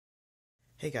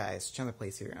Hey guys, Chandler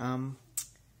Place here. I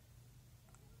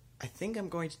think I'm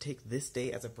going to take this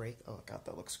day as a break. Oh god,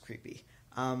 that looks creepy.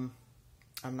 I'm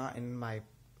not in my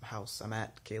house. I'm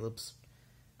at Caleb's,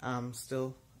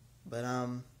 still. But,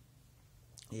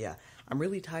 yeah. I'm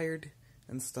really tired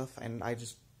and stuff, and I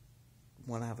just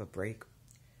want to have a break.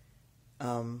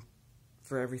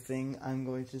 For everything, I'm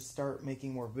going to start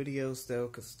making more videos, though,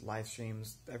 because live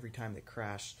streams, every time they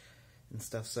crash and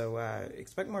stuff. So,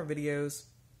 expect more videos.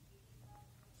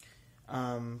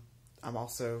 I'm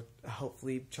also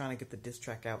hopefully trying to get the diss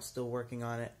track out, still working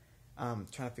on it,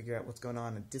 trying to figure out what's going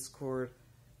on in Discord.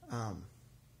 Okay.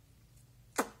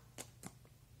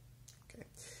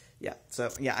 Yeah, so,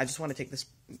 yeah, I just want to take this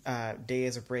day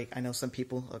as a break. I know some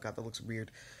people, oh god, that looks weird.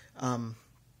 Some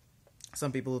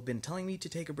people have been telling me to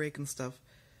take a break and stuff,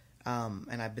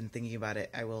 and I've been thinking about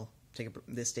it. I will take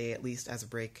this day at least as a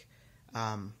break.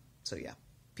 So, yeah,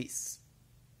 peace.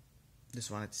 Just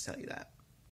wanted to tell you that.